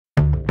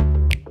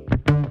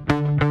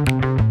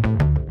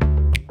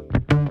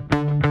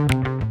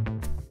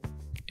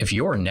If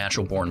you're a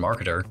natural-born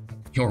marketer,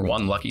 you're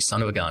one lucky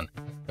son of a gun.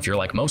 If you're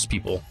like most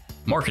people,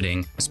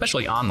 marketing,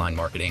 especially online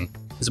marketing,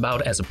 is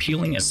about as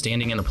appealing as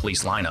standing in a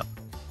police lineup.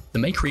 The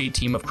May Create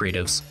team of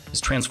creatives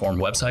has transformed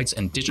websites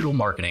and digital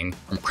marketing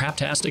from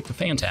craptastic to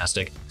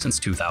fantastic since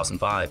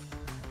 2005.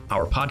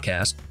 Our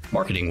podcast,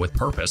 Marketing with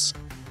Purpose,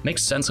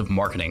 makes sense of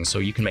marketing so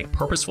you can make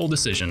purposeful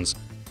decisions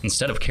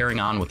instead of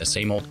carrying on with the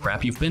same old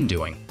crap you've been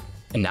doing.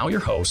 And now your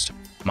host,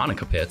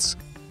 Monica Pitts,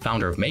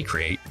 founder of May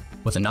Create,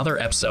 with another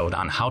episode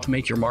on how to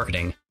make your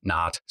marketing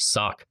not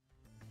suck.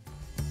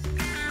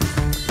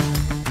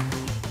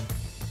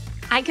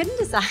 I couldn't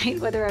decide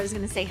whether I was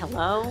going to say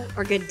hello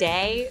or good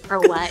day or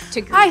what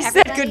to greet I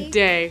everybody. said good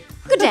day.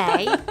 Good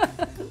day.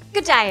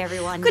 Good day,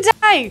 everyone. Good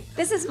day.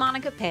 This is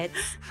Monica Pitts,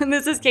 And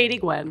this is Katie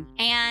Gwen.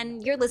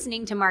 and you're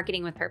listening to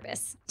Marketing with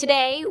Purpose.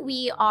 Today,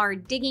 we are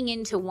digging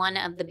into one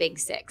of the big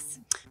six.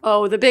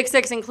 Oh, the big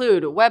six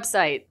include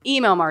website,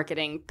 email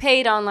marketing,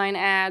 paid online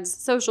ads,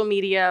 social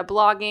media,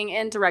 blogging,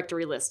 and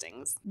directory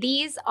listings.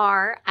 These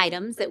are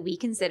items that we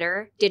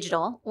consider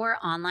digital or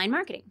online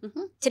marketing.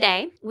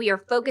 Today, we are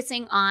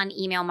focusing on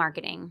email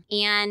marketing,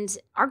 and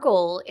our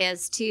goal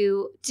is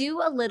to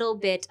do a little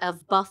bit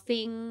of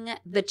buffing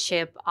the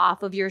chip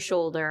off of your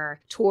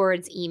shoulder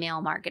towards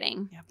email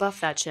marketing. Yeah,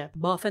 buff that chip.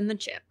 Buffing the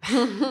chip.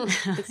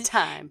 It's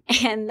time.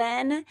 And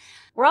then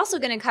we're also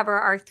going to cover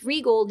our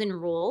 3 golden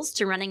rules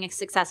to running a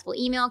successful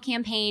email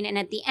campaign. And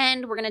at the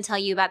end, we're going to tell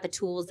you about the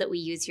tools that we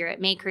use here at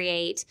May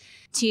Create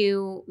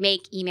to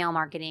make email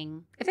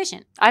marketing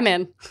efficient. I'm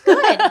in.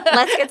 Good.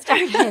 Let's get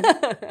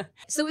started.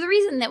 So the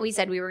reason that we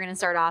said we were going to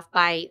start off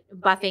by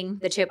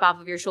buffing the chip off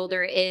of your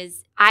shoulder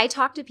is I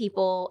talk to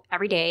people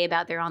every day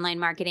about their online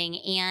marketing,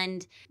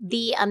 and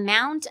the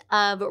amount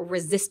of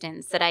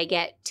resistance that I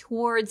get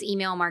towards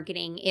email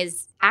marketing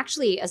is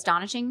actually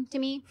astonishing to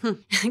me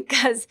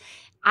because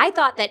I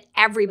thought that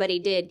everybody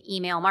did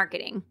email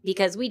marketing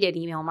because we did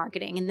email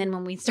marketing. And then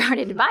when we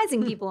started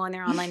advising people on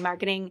their online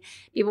marketing,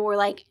 people were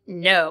like,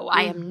 no,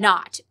 I am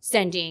not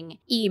sending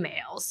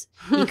emails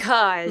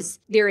because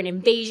they're an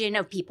invasion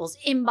of people's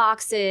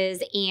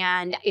inboxes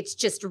and it's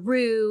just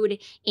rude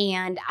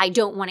and I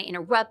don't want to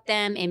interrupt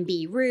them and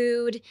be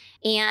rude.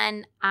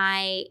 And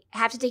I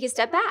have to take a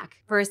step back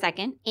for a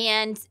second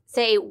and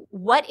say,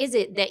 what is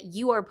it that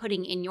you are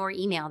putting in your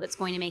email that's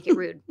going to make it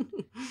rude?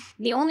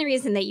 The only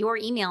reason that your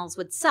emails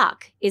would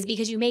suck is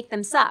because you make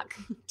them suck.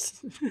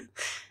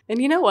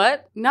 And you know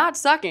what? Not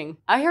sucking.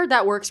 I heard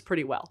that works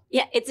pretty well.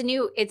 Yeah, it's a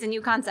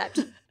new concept.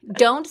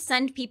 Don't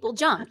send people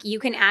junk. You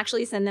can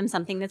actually send them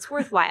something that's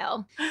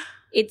worthwhile.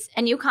 It's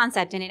a new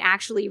concept and it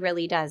actually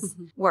really does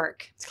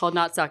work. It's called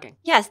not sucking.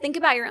 Yes, think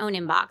about your own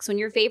inbox. When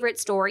your favorite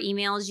store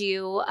emails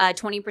you a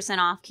 20%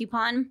 off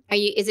coupon,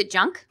 is it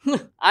junk?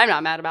 I'm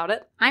not mad about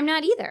it. I'm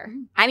not either.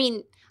 I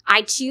mean,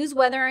 I choose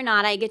whether or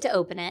not I get to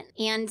open it,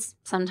 and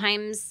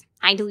sometimes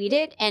I delete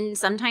it, and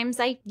sometimes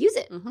I use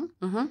it.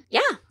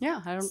 Yeah.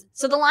 Yeah. I don't.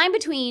 So the line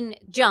between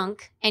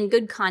junk and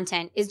good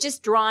content is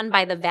just drawn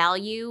by the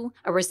value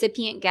a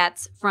recipient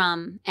gets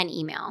from an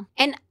email.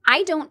 And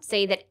I don't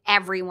say that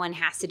everyone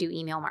has to do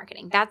email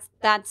marketing.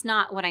 That's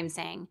not what I'm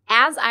saying.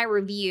 As I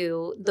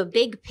review the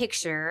big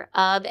picture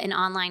of an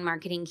online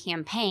marketing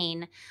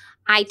campaign,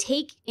 I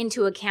take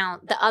into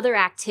account the other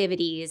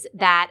activities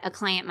that a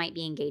client might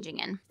be engaging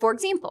in. For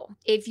example,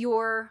 if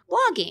you're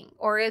blogging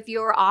or if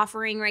you're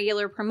offering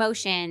regular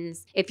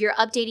promotions, if you're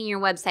updating your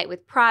website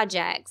with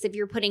projects, if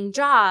you're putting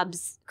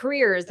jobs,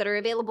 careers that are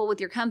available with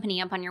your company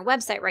up on your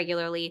website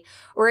regularly,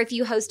 or if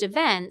you host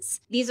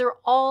events, these are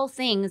all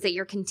things that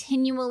you're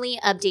continually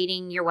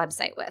updating your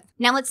website with.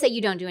 Now, let's say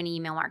you don't do any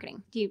email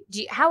marketing.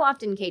 How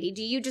often, Katie,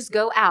 do you just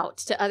go out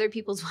to other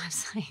people's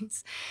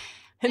websites?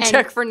 And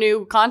check for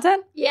new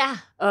content? Yeah.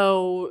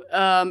 Oh,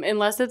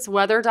 unless it's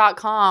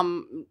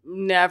weather.com,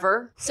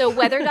 never. So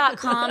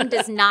weather.com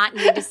does not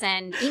need to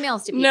send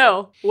emails to people.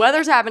 No,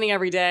 weather's happening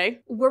every day.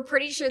 We're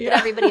pretty sure that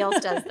everybody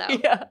else does, though.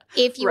 Yeah.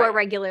 If you are Right.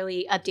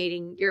 regularly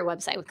updating your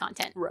website with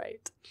content.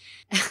 Right.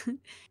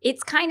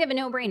 It's kind of a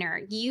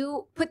no-brainer.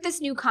 You put this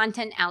new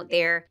content out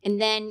there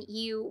and then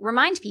you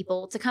remind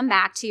people to come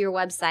back to your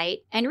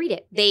website and read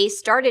it. They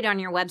started on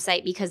your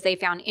website because they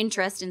found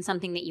interest in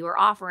something that you were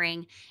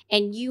offering,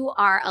 and you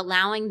are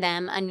allowing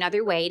them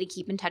another way to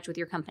keep in touch with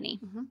your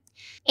company.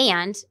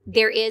 And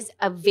there is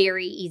a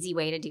very easy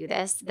way to do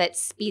this that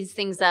speeds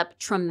things up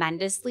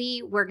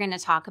tremendously. We're going to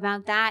talk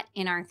about that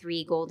in our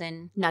 3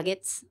 golden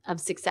nuggets of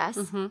success.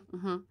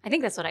 I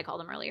think that's what I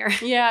called them earlier.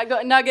 Yeah,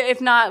 nugget. If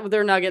not,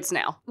 they're nuggets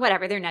now.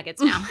 Whatever, they're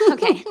nuggets now.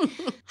 Okay.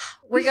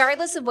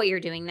 Regardless of what you're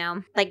doing,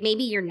 though, like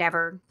maybe you're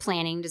never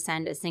planning to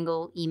send a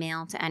single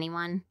email to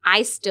anyone,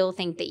 I still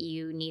think that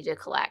you need to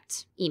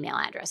collect email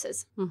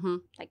addresses.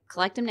 Like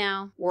collect them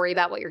now, worry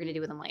about what you're going to do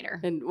with them later.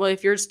 And well,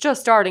 if you're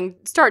just starting,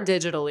 start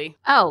digitally.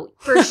 Oh,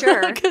 for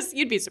sure. Because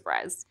you'd be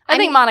surprised. I I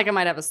think mean- Monica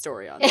might have a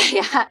story on it.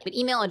 Yeah. But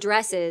email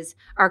addresses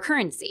are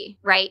currency,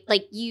 right?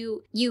 Like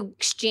you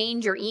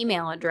exchange your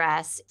email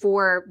address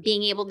for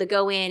being able to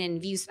go in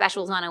and view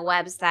specials on a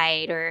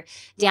website or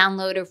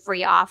download a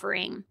free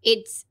offering.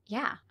 It's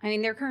Yeah. I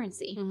mean, they're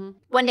currency. Mm-hmm.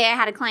 One day I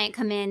had a client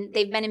come in.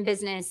 They've been in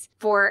business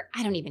for,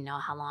 I don't even know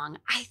how long.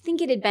 I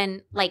think it had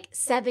been like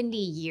 70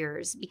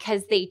 years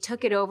because they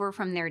took it over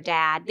from their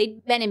dad.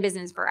 They'd been in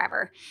business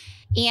forever.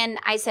 And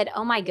I said,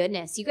 oh my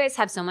goodness, you guys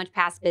have so much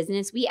past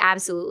business. We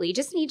absolutely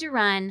just need to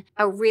run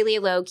a really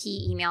low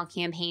key email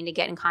campaign to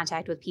get in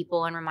contact with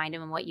people and remind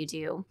them of what you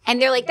do. And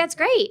they're like, that's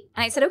great.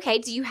 And I said, okay,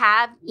 do you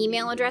have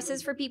email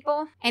addresses for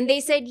people? And they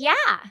said, yeah,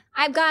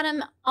 I've got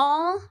them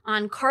all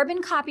on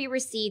carbon copy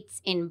receipts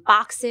in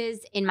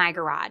boxes in my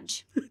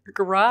garage.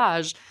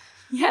 Garage.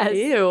 Yes.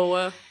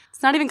 Ew.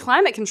 It's not even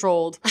climate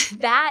controlled.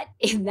 That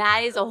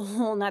is a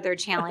whole nother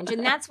challenge.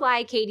 And that's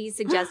why Katie's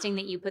suggesting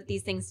that you put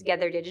these things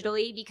together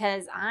digitally,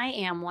 because I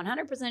am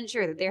 100%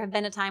 sure that there have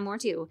been a time or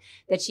two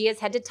that she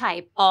has had to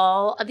type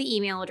all of the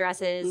email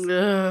addresses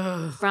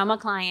from a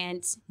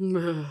client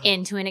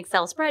into an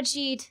Excel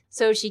spreadsheet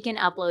so she can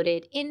upload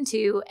it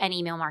into an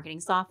email marketing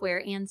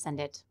software and send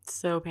it.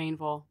 So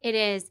painful. It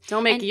is.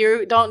 Don't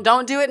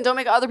do it, and don't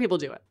make other people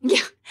do it.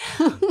 Yeah.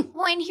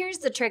 Well, and here's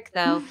the trick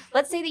though.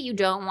 Let's say that you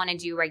don't want to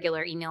do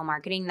regular email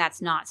marketing.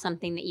 That's not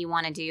something that you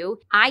want to do.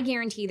 I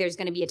guarantee there's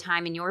going to be a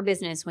time in your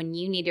business when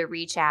you need to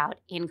reach out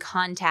and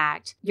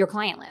contact your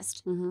client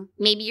list. Mm-hmm.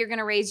 Maybe you're going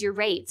to raise your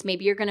rates.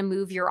 Maybe you're going to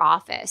move your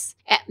office.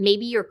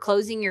 Maybe you're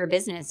closing your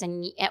business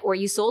or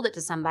you sold it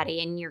to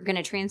somebody and you're going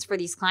to transfer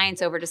these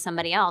clients over to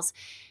somebody else.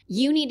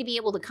 You need to be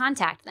able to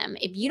contact them.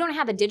 If you don't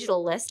have a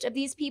digital list of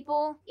these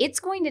people, it's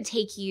going to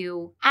take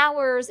you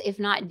hours, if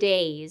not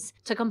days,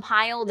 to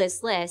compile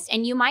this list.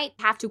 And you might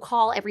have to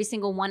call every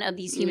single one of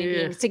these human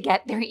beings to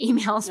get their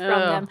emails from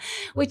them,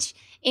 which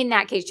in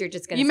that case, you're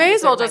just going to. You may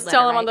as well just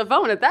tell them on the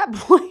phone at that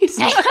point. Geez,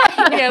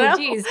 that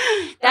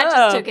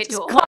just took it to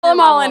call them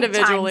all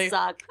individually.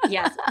 Suck.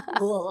 Yes.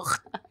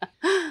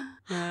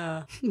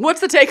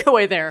 What's the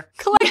takeaway there?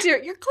 Collect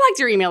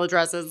your email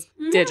addresses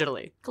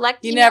digitally.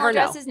 Collect you email never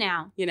addresses know.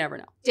 now. You never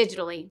know.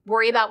 Digitally.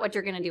 Worry about what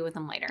you're going to do with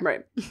them later.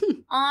 Right.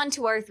 On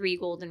to our 3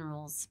 golden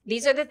rules.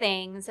 These are the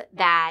things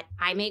that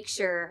I make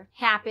sure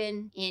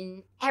happen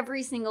in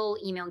every single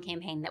email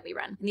campaign that we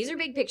run. And these are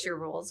big picture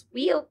rules.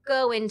 We'll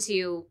go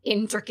into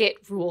intricate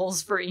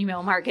rules for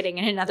email marketing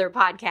in another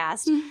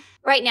podcast.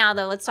 Right now,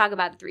 though, let's talk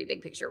about the 3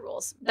 big picture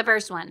rules. The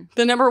first one.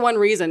 The number one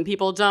reason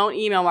people don't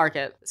email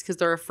market is because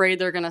they're afraid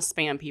they're going to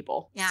spam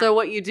people. Yeah. So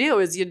what you do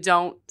is you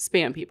don't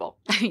spam people.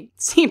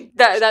 See,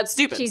 that's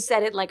stupid. She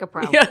said it like a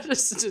pro. Yeah,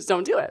 just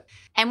don't do it.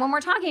 And when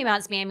we're talking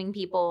about spamming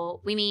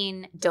people, we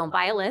mean don't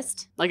buy a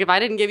list. Like if I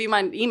didn't give you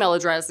my email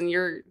address and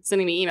you're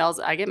sending me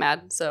emails, I get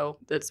mad. So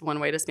that's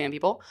one way to spam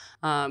people.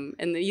 And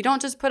you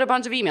don't just put a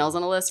bunch of emails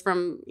on a list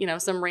from,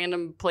 some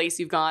random place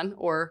you've gone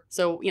or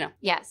so.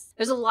 Yes.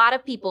 There's a lot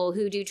of people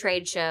who do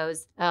trade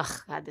shows. Oh,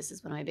 God, this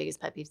is one of my biggest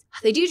pet peeves.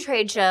 They do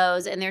trade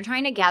shows and they're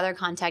trying to gather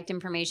contact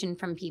information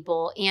from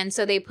people. And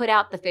so they put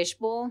out the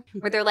fishbowl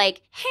where they're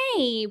like,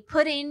 hey,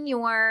 put in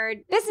your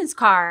business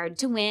card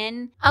to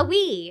win a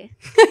Wii.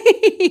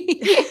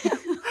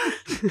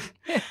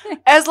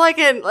 as like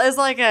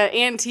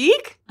a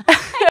antique?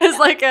 As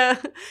like a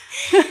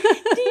Do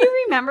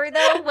you remember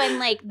though when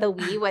like the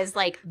Wii was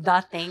like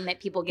the thing that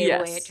people gave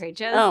away at trade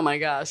shows? Oh my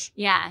gosh.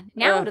 Yeah.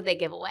 Now what do they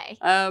give away?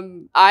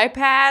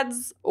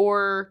 iPads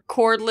or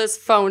cordless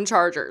phone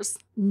chargers.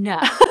 No.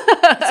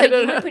 So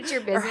you would put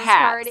your business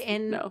card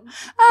in? No.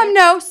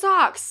 No,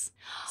 socks.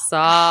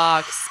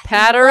 Socks.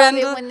 Patterned.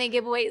 I love it when they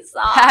give away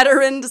socks.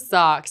 Patterned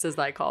socks, as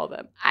I call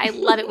them. I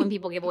love it when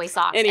people give away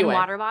socks and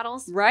water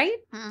bottles. Right?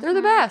 Mm-hmm. They're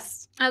the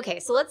best.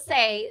 Okay, so let's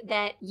say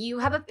that you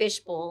have a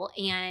fishbowl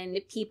and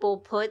people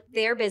put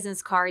their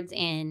business cards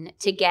in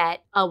to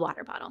get a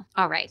water bottle.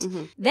 All right.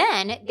 Mm-hmm.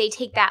 Then they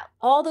take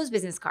all those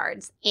business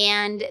cards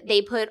and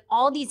they put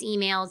all these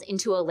emails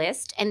into a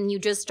list and you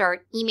just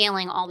start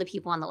emailing all the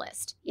people on the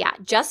list. Yeah,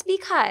 just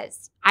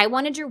because I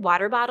wanted your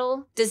water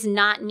bottle does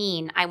not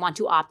mean I want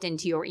to opt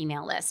into your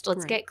email list.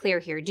 Let's get clear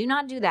here. Do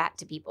not do that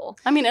to people.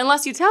 I mean,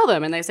 unless you tell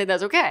them and they say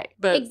that's okay.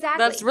 But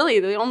exactly. That's really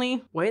the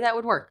only way that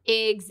would work.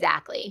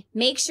 Exactly.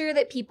 Make sure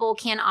that people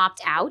can opt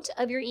out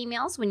of your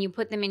emails when you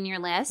put them in your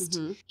list.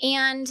 Mm-hmm.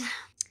 And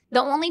the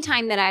only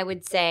time that I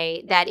would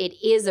say that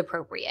it is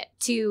appropriate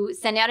to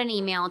send out an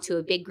email to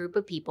a big group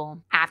of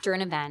people after an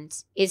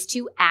event is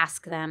to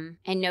ask them.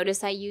 And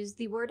notice I use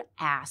the word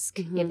ask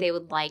if they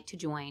would like to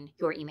join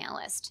your email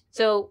list.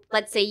 So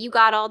let's say you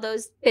got all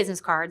those business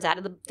cards out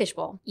of the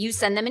fishbowl. You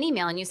send them an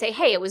email and you say,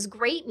 hey, it was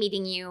great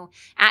meeting you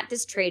at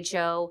this trade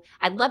show.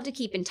 I'd love to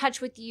keep in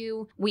touch with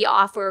you. We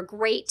offer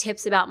great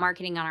tips about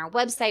marketing on our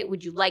website.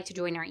 Would you like to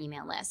join our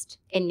email list?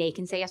 And they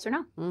can say yes or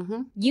no.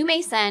 Mm-hmm. You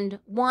may send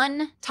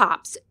 1,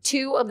 tops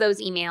 2 of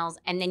those emails,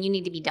 and then you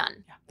need to be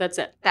done. Yeah, that's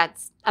it.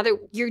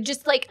 You're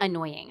just like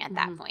annoying at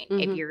that point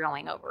if you're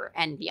going over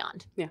and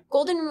beyond. Yeah.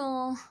 Golden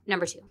rule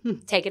number 2.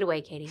 Take it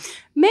away, Katie.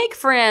 Make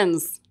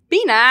friends.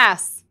 Be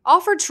nice.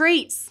 Offer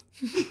treats.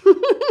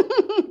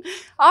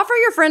 Offer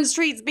your friends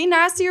treats. Be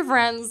nice to your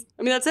friends.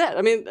 I mean, that's it.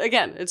 I mean,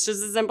 again, it's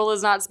just as simple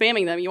as not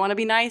spamming them. You want to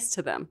be nice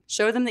to them.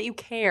 Show them that you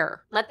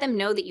care. Let them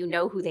know that you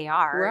know who they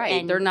are. Right.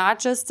 And They're not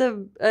just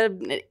an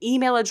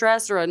email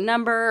address or a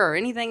number or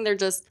anything.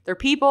 They're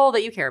people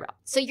that you care about.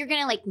 so you're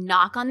going to like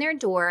knock on their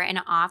door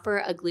and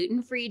offer a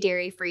gluten-free,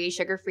 dairy-free,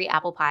 sugar-free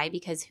apple pie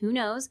because who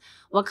knows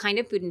what kind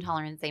of food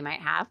intolerance they might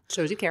have.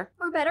 Shows you care.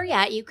 Or better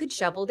yet, you could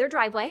shovel their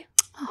driveway.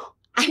 Oh.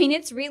 I mean,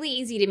 it's really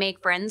easy to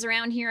make friends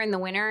around here in the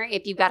winter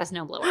if you've got a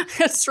snowblower.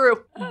 That's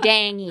true.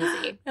 Dang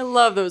easy. I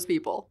love those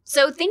people.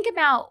 So think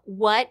about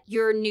what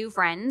your new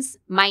friends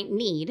might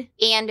need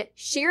and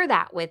share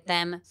that with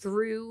them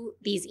through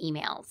these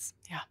emails.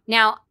 Yeah.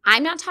 Now,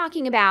 I'm not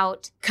talking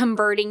about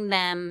converting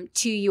them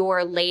to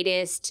your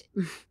latest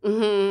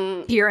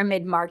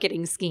pyramid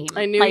marketing scheme.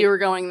 I knew you were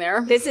going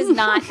there. That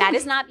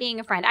is not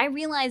being a friend. I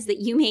realize that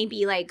you may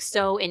be like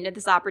so into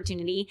this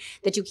opportunity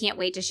that you can't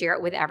wait to share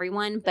it with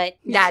everyone, but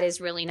that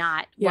is really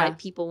not what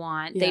people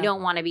want. Yeah. They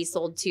don't want to be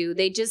sold to.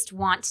 They just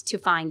want to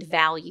find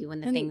value in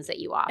the things that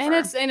you offer.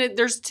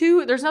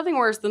 There's nothing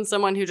worse than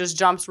someone who just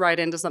jumps right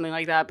into something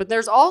like that. But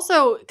there's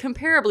also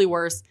comparably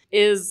worse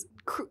is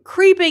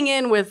creeping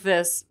in with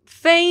this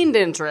feigned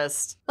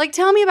interest. Like,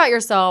 tell me about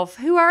yourself.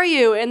 Who are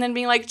you? And then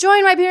being like,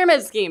 join my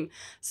pyramid scheme.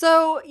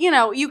 So,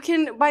 you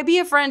can, by be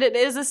a friend, it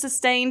is a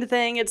sustained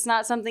thing. It's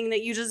not something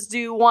that you just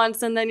do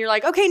once and then you're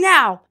like, okay,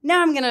 now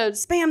I'm going to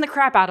spam the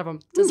crap out of them.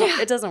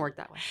 It doesn't work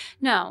that way.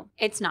 No,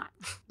 it's not.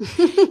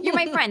 You're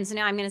my friend, so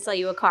now I'm going to sell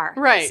you a car.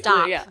 Right.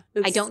 Stop. Yeah.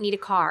 I don't need a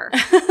car.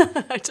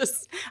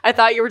 I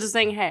thought you were just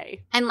saying,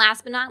 hey. And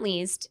last but not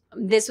least,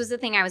 this was the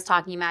thing I was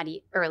talking about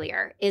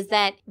earlier, is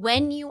that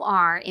when you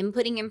are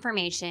inputting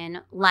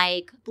information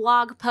like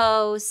blog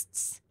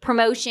posts,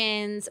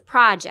 promotions,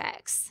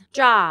 projects,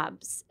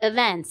 jobs,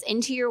 events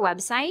into your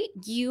website,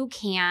 you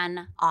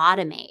can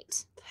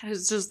automate. That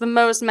is just the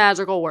most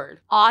magical word.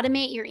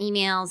 Automate your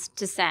emails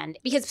to send.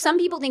 Because some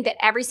people think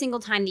that every single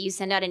time that you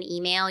send out an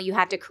email, you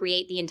have to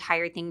create the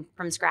entire thing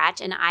from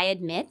scratch. And I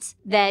admit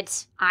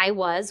that I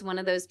was one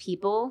of those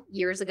people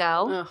years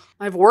ago. Ugh,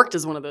 I've worked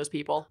as one of those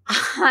people.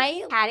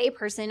 I had a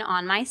person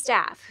on my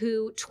staff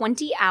who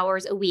 20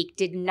 hours a week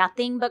did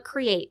nothing but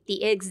create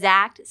the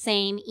exact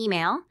same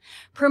email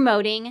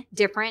promoting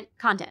different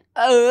content.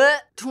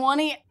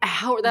 20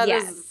 hours? That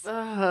Yes. is...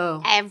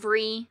 Oh.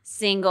 Every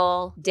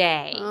single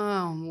day.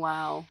 Oh,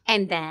 wow.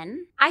 And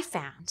then I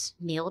found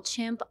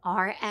MailChimp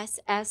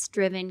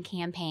RSS-driven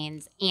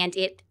campaigns, and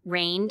it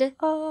rained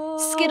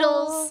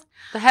Skittles.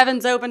 The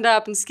heavens opened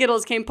up and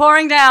Skittles came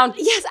pouring down.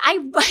 Yes, I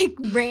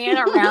ran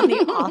around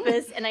the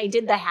office and I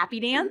did the happy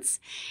dance,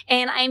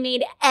 and I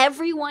made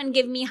everyone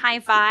give me high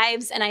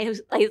fives, and I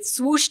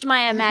swooshed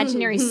my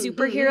imaginary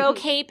superhero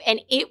cape,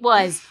 and it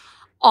was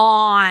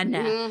on.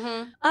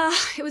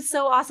 It was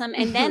so awesome.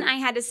 And then I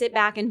had to sit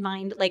back and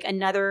find like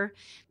another,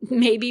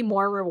 maybe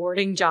more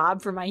rewarding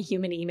job for my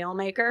human email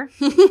maker.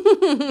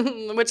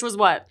 Which was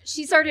what?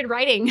 She started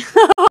writing.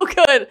 Oh,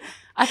 good.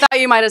 I thought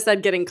you might have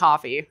said getting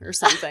coffee or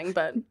something,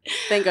 but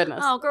thank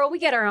goodness. Oh, girl, we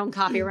get our own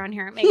coffee around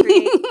here at Make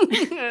Create.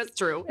 It's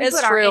true. We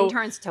put our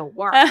interns to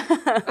work.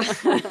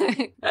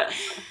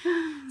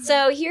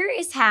 So here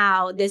is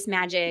how this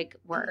magic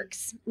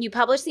works. You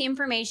publish the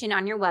information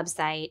on your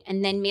website,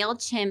 and then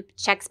MailChimp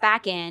checks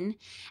back in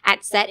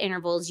at set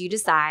intervals you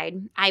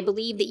decide. I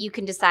believe that you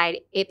can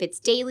decide if it's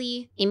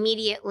daily,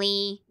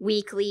 immediately,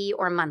 weekly,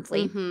 or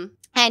monthly. Mm-hmm.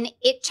 And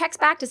it checks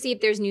back to see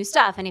if there's new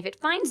stuff. And if it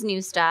finds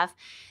new stuff,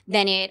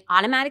 then it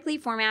automatically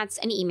formats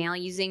an email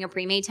using a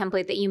pre-made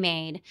template that you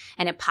made,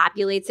 and it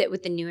populates it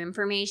with the new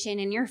information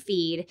in your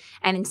feed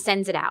and then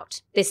sends it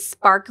out. This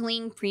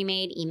sparkling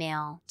pre-made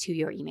email to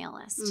your email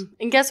list.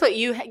 And guess what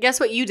you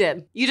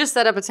did? You just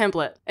set up a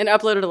template and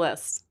uploaded a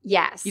list.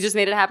 Yes. You just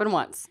made it happen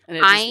once. And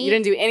you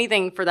didn't do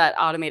anything for that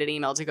automated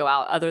email to go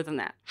out other than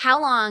that.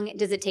 How long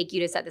does it take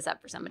you to set this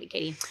up for somebody,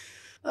 Katie?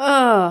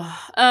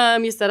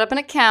 You set up an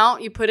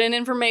account, you put in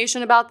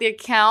information about the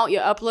account, you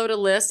upload a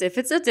list if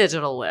it's a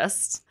digital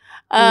list.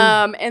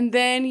 And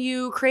then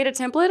you create a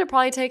template. It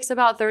probably takes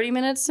about 30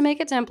 minutes to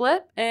make a template.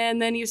 And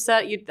then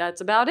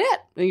that's about it.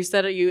 And you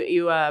set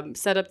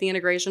up the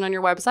integration on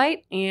your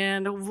website,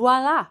 and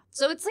voila.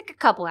 So it's like a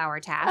couple hour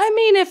task. I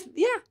mean, if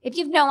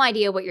you have no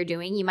idea what you're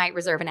doing, you might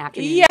reserve an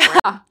afternoon.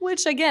 Yeah.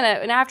 Which again,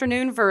 an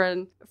afternoon for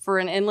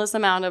an endless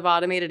amount of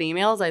automated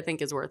emails, I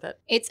think is worth it.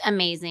 It's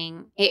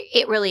amazing.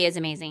 It really is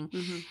amazing.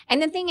 Mm-hmm.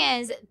 And the thing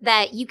is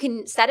that you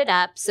can set it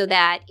up so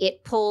that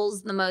it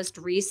pulls the most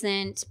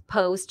recent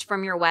post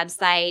from your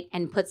website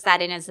and puts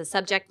that in as a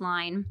subject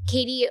line.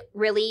 Katie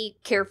really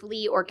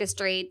carefully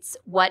orchestrates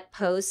what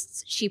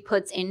posts she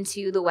puts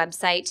into the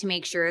website to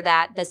make sure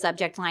that the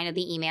subject line of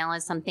the email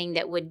is something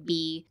that would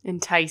be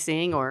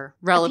enticing or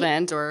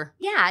relevant or...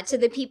 Yeah, to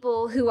the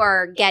people who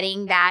are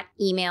getting that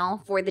that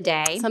email for the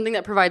day. Something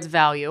that provides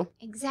value.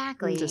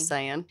 Exactly. I'm just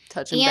saying,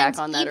 touching And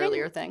back on that even-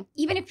 earlier thing.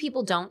 Even if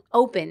people don't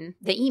open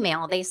the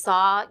email, they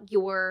saw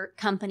your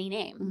company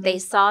name. Mhm. They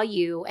saw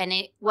you, and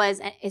it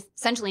was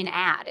essentially an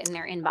ad in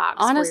their inbox.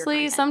 for your Honestly,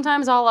 content.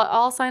 sometimes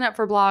I'll sign up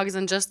for blogs,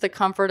 and just the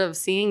comfort of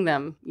seeing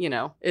them,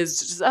 is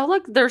just, oh,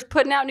 look, they're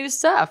putting out new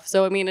stuff.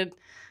 So, I mean,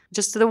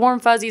 just the warm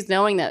fuzzies,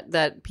 knowing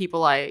that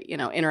people I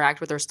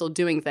interact with are still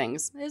doing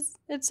things,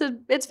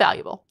 it's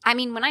valuable. I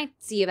mean, when I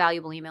see a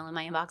valuable email in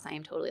my inbox, I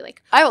am totally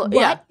like, I will, what?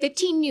 yeah.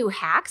 15 new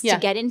hacks Yeah. to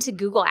get into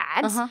Google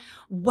Ads? Uh-huh.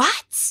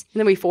 What? And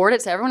then we forward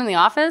it to everyone in the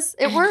office.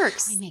 It And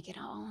works. We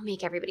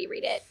make everybody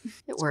read it.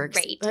 It works.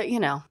 great. But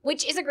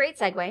Which is a great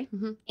segue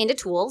Mhm. into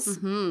tools.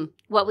 hmm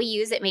What we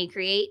use at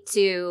MadeCreate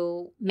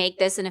to make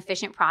this an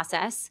efficient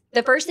process.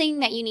 The first thing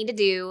that you need to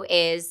do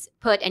is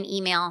put an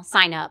email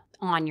sign up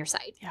on your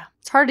site. Yeah,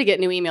 it's hard to get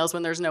new emails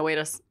when there's no way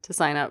to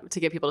sign up, to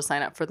get people to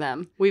sign up for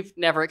them. We've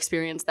never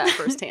experienced that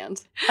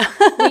firsthand.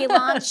 We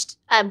launched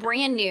a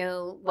brand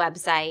new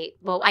website.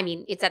 Well, I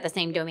mean, it's at the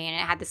same domain. It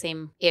had the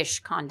same-ish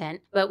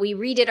content. But we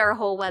redid our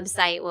whole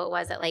website, what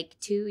was it, like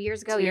 2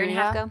 years ago, year and a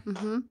half ago?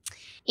 Mm-hmm.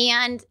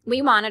 And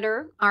we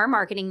monitor our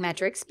marketing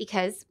metrics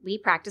because we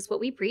practice what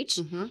we preach.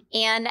 Mm-hmm.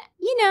 And,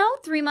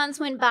 3 months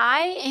went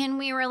by and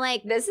we were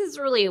like, this is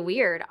really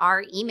weird.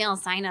 Our email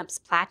signups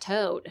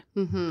plateaued.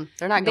 Mm-hmm.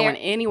 They're not going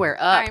anywhere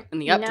up in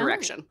the up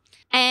direction.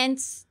 And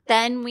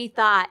then we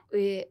thought,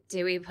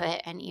 do we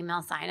put an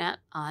email sign up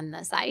on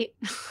the site?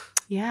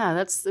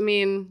 Yeah,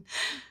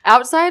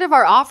 outside of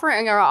our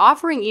offering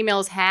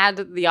emails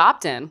had the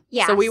opt-in.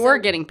 Yeah, So we so- were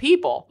getting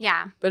people.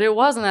 Yeah. But it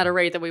wasn't at a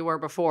rate that we were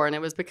before. And it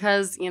was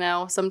because,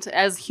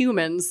 as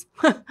humans,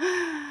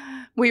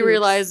 we Oops.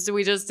 realized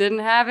we just didn't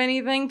have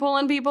anything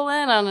pulling people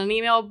in on an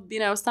email,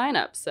 sign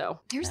up. So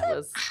There that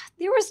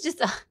was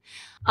just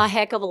a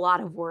heck of a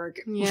lot of work.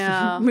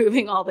 Yeah.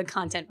 Moving all the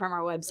content from our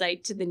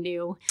website to the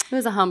new. it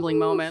was a humbling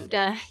moment.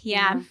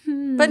 Yeah.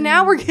 But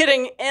now we're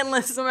getting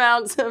endless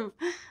amounts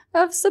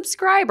of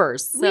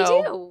subscribers. So.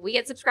 We do. We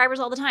get subscribers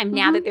all the time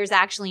now that there's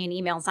actually an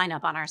email sign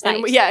up on our site.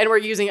 And we're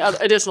using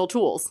additional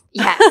tools.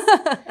 Yes.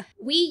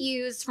 We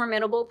use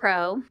Formidable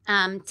Pro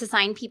to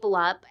sign people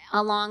up,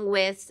 along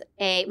with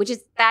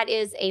that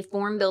is a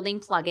form building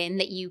plugin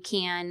that you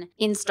can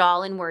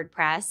install in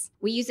WordPress.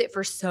 We use it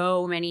for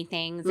so many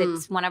things.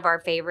 It's one of our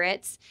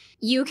favorites.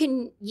 You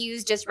can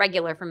use just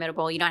regular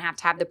Formidable. You don't have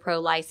to have the Pro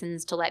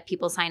license to let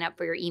people sign up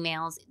for your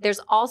emails. There's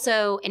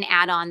also an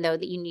add-on, though,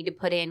 that you need to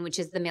put in, which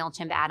is the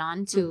MailChimp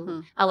add-on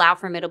to allow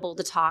Formidable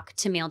to talk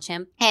to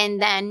MailChimp. And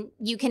then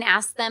you can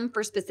ask them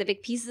for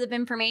specific pieces of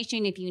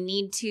information if you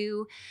need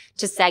to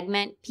segment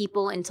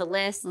people into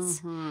lists.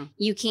 Mm-hmm.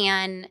 You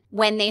can,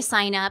 when they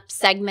sign up,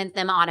 segment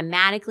them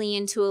automatically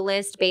into a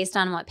list based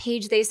on what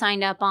page they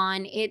signed up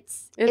on.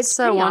 It's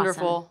so pretty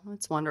wonderful. awesome.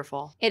 It's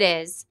wonderful. It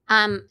is.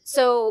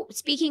 So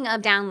speaking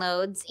of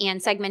downloads and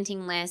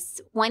segmenting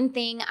lists, one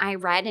thing I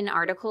read an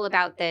article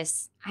about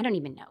this, I don't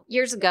even know,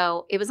 years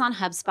ago, it was on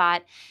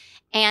HubSpot.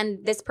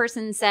 And this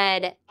person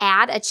said,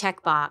 add a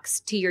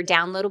checkbox to your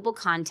downloadable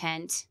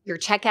content, your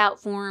checkout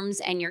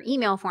forms, and your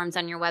email forms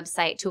on your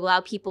website to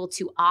allow people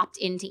to opt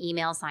into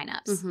email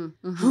signups.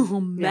 Mm-hmm. Oh,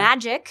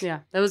 magic. Yeah,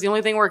 that was the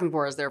only thing working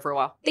for us there for a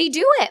while. They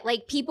do it.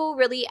 Like, people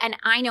really, and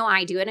I know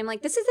I do it. I'm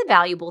like, this is a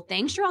valuable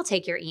thing. Sure, I'll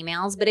take your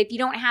emails. But if you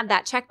don't have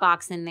that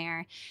checkbox in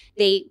there,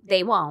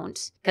 they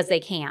won't, because they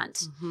can't.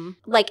 Mm-hmm.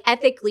 Like,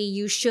 ethically,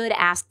 you should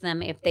ask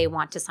them if they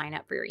want to sign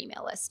up for your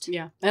email list.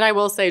 Yeah. And I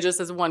will say, just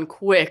as one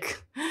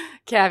quick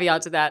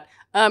caveat to that,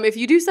 if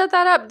you do set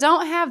that up,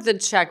 don't have the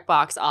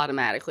checkbox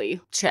automatically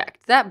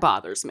checked. That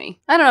bothers me.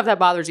 I don't know if that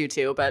bothers you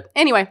too, but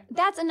anyway.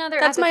 That's another.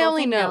 That's my ethical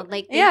only thing, note. Though.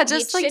 Like, Yeah, it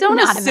just, like, shouldn't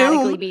don't automatically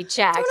assume. be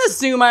checked. Don't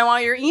assume I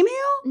want your email.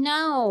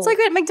 No, It's like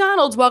at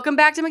McDonald's. Welcome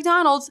back to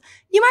McDonald's.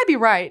 You might be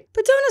right,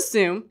 but don't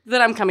assume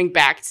that I'm coming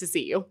back to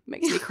see you.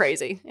 Makes me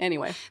crazy.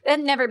 Anyway. I've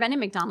never been to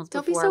McDonald's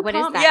Don't before. be so What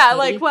is pumped. that? Yeah,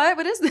 Katie? like what?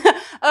 What is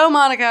that? Oh,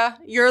 Monica,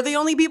 you're the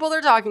only people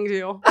they're talking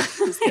to.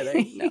 Just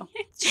kidding. No.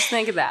 Just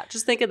think of that.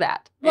 Just think of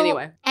that. Well,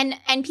 Anyway.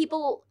 And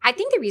people, I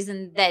think the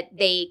reason that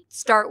they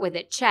start with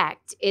it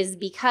checked is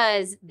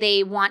because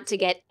they want to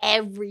get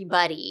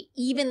everybody,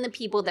 even the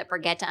people that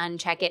forget to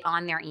uncheck it,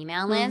 on their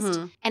email list.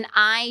 Mhm. And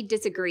I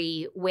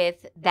disagree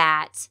with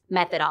that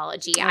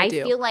methodology. I I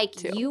do, feel like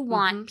too. you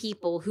want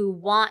people who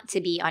want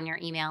to be on your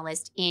email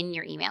list in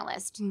your email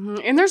list.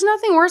 Mhm. And there's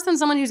nothing worse than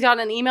someone who's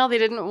gotten an email they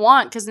didn't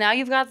want, because now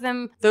you've got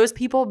those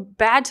people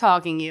bad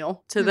talking you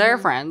to their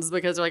Mhm. friends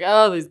because they're like,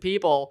 oh, these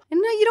people. And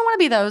no, you don't want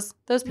to be those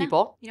No.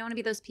 people. You don't want to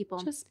be those people.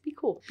 Just be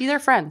cool. Be their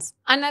friends.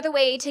 Another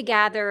way to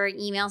gather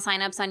email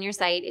signups on your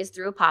site is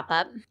through a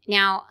pop-up.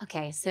 Now,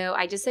 okay, so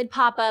I just said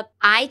pop-up.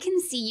 I can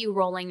see you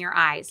rolling your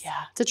eyes.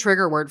 Yeah. It's a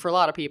trigger word for a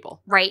lot of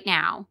people. Right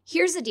now.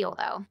 Here's the deal,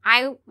 though.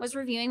 I was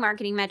reviewing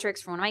marketing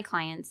metrics for one of my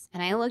clients,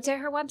 and I looked at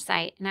her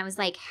website, and I was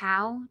like,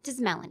 how does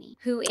Melanie,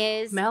 who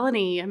is...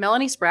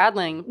 Melanie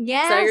Spradling.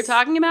 Yes. Is that what you're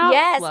talking about?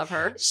 Yes. Love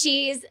her.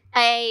 She's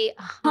a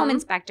home Mhm.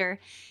 inspector.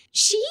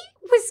 She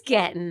was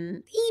getting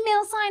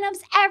email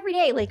signups every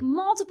day, like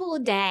multiple a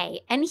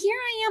day. And here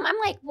I am. I'm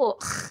like, well,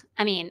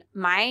 I mean,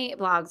 my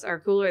blogs are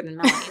cooler than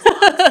Melanie's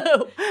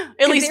blogs.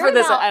 At least for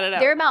this, I don't know.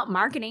 They're about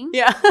marketing.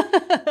 Yeah.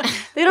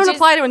 They don't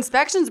apply to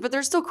inspections, but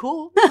they're still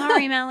cool.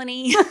 Sorry,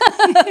 Melanie.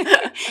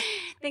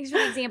 Thanks for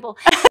the example.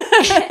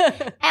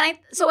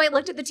 So I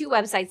looked at the two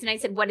websites and I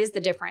said, what is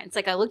the difference?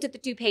 Like I looked at the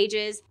two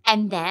pages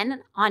and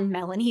then on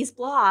Melanie's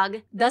blog,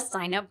 the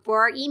sign up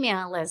for our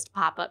email list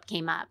pop-up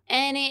came up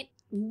and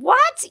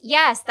what?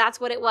 Yes, that's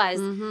what it was.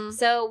 Mm-hmm.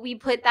 So we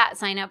put that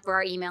sign up for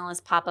our email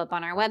list pop up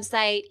on our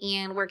website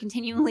and we're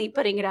continually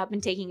putting it up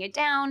and taking it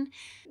down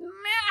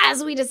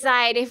as we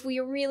decide if we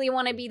really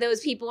want to be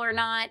those people or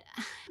not.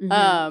 But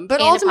And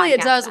ultimately a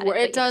podcast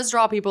it does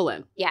draw people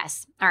in.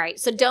 Yes. All right.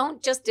 So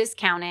don't just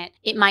discount it.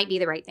 It might be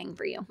the right thing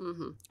for you.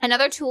 Mm-hmm.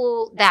 Another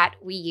tool that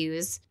we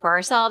use for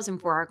ourselves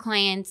and for our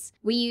clients,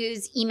 we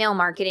use email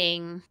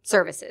marketing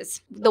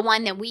services. The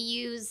one that we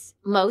use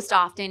most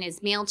often is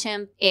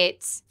MailChimp.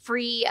 It's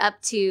free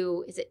up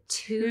to, is it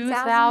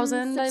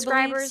 2,000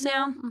 subscribers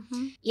now?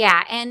 Mm-hmm.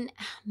 Yeah. And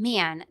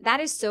man, that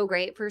is so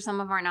great for some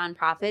of our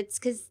nonprofits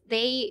because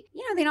they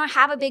don't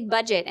have a big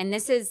budget. And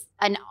this is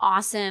an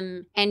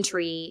awesome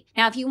entry.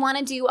 Now, if you want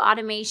to do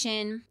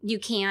automation, you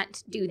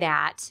can't do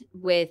that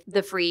with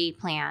the free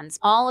plans.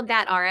 All of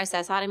that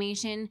RSS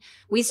automation,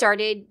 we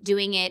started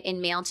doing it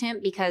in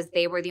MailChimp because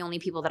they were the only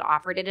people that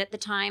offered it at the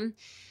time.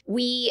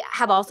 We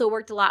have also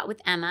worked a lot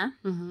with Emma,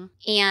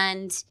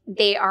 and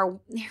they're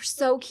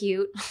so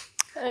cute.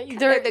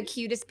 They're the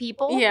cutest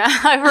people. Yeah,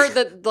 I've heard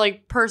that,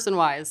 like,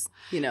 person-wise,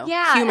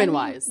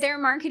 human-wise. Their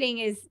marketing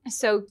is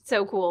so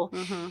cool.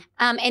 Mm-hmm.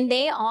 And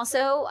they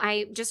also,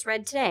 I just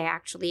read today,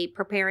 actually,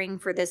 preparing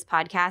for this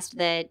podcast,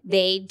 that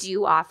they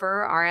do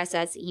offer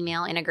RSS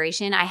email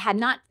integration. I had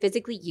not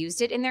physically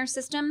used it in their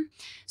system,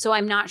 so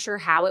I'm not sure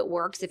how it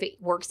works, if it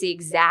works the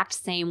exact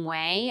same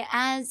way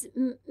as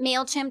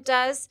MailChimp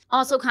does.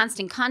 Also,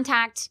 Constant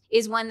Contact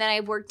is one that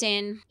I've worked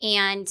in.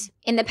 And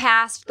in the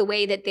past, the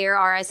way that their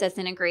RSS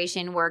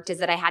integration worked is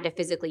that I had to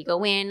physically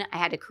go in, I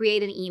had to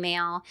create an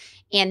email,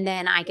 and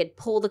then I could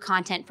pull the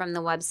content from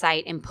the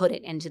website and put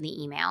it into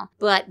the email.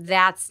 But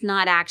that's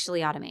not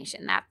actually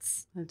automation.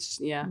 That's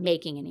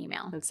making an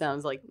email. It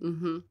sounds like,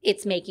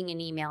 It's making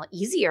an email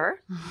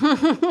easier,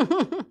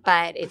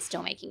 but it's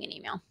still making an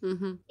email.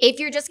 Mm-hmm. If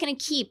you're just going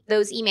to keep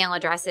those email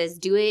addresses,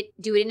 do it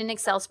in an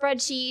Excel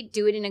spreadsheet,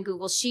 do it in a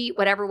Google Sheet,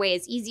 whatever way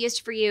is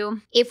easiest for you.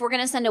 If we're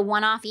going to send a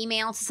one-off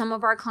email to some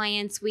of our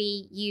clients,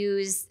 we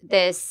use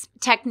this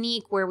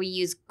technique where we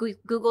use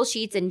Google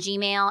Sheets and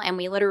Gmail, and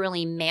we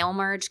literally mail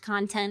merge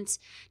content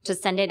to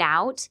send it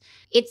out.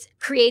 It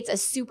creates a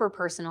super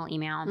personal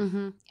email,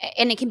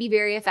 and it can be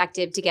very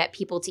effective to get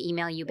people to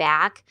email you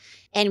back.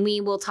 And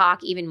we will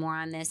talk even more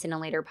on this in a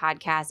later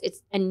podcast.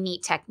 It's a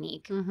neat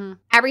technique. Mm-hmm.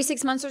 Every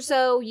 6 months or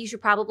so, you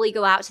should probably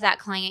go out to that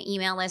client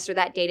email list or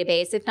that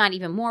database, if not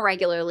even more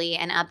regularly,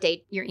 and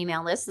update your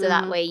email list. So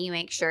that way you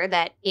make sure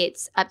that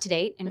it's up to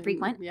date and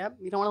frequent. Yep.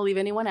 You don't want to leave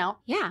anyone out.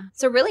 Yeah.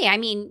 So really, I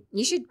mean,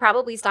 you should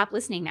probably stop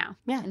listening now.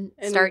 Yeah. And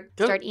start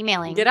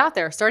emailing. Get out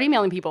there. Start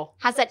emailing people.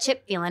 How's that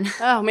chip feeling?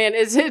 Oh, man.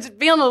 It's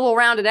feeling a little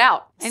rounded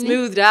out.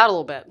 Smoothed out a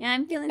little bit. Yeah,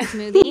 I'm feeling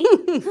smoothie.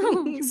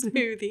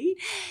 Smoothie.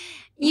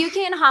 You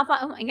can hop on.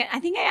 Oh my God. I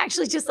think I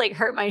actually just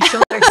hurt my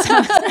shoulder.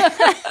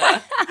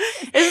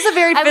 This is a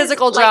very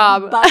physical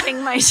job.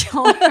 Buffing my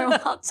shoulder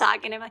while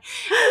talking. I'm like,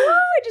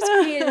 oh, I just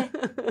created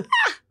it.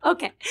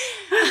 Okay.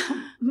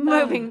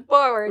 Moving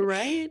forward.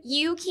 Right.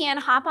 You can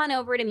hop on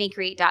over to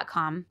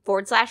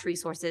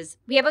makecreate.com/resources.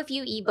 We have a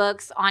few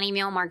ebooks on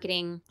email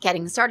marketing,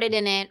 getting started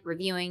in it,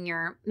 reviewing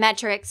your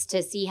metrics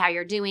to see how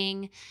you're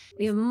doing.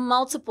 We have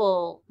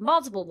multiple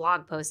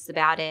blog posts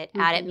about it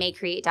at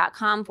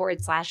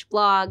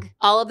makecreate.com/blog.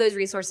 All of those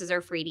resources are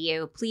free to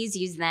you. Please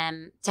use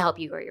them to help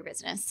you grow your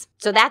business.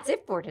 So that's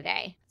it for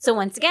today. So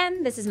once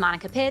again, this is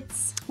Monica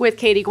Pitts with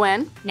Katie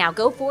Gwen. Now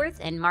go forth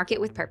and market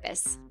with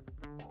purpose.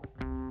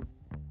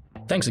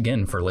 Thanks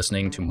again for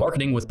listening to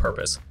Marketing with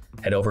Purpose.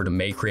 Head over to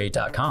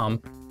mayecreate.com,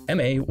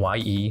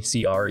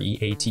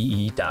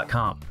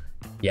 MAYECREATE.com.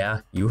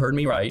 Yeah, you heard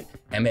me right,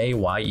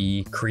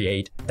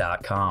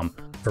 MAYECreate.com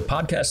for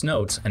podcast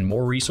notes and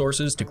more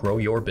resources to grow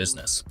your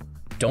business.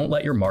 Don't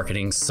let your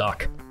marketing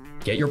suck.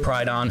 Get your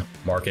pride on,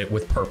 market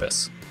with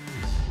purpose.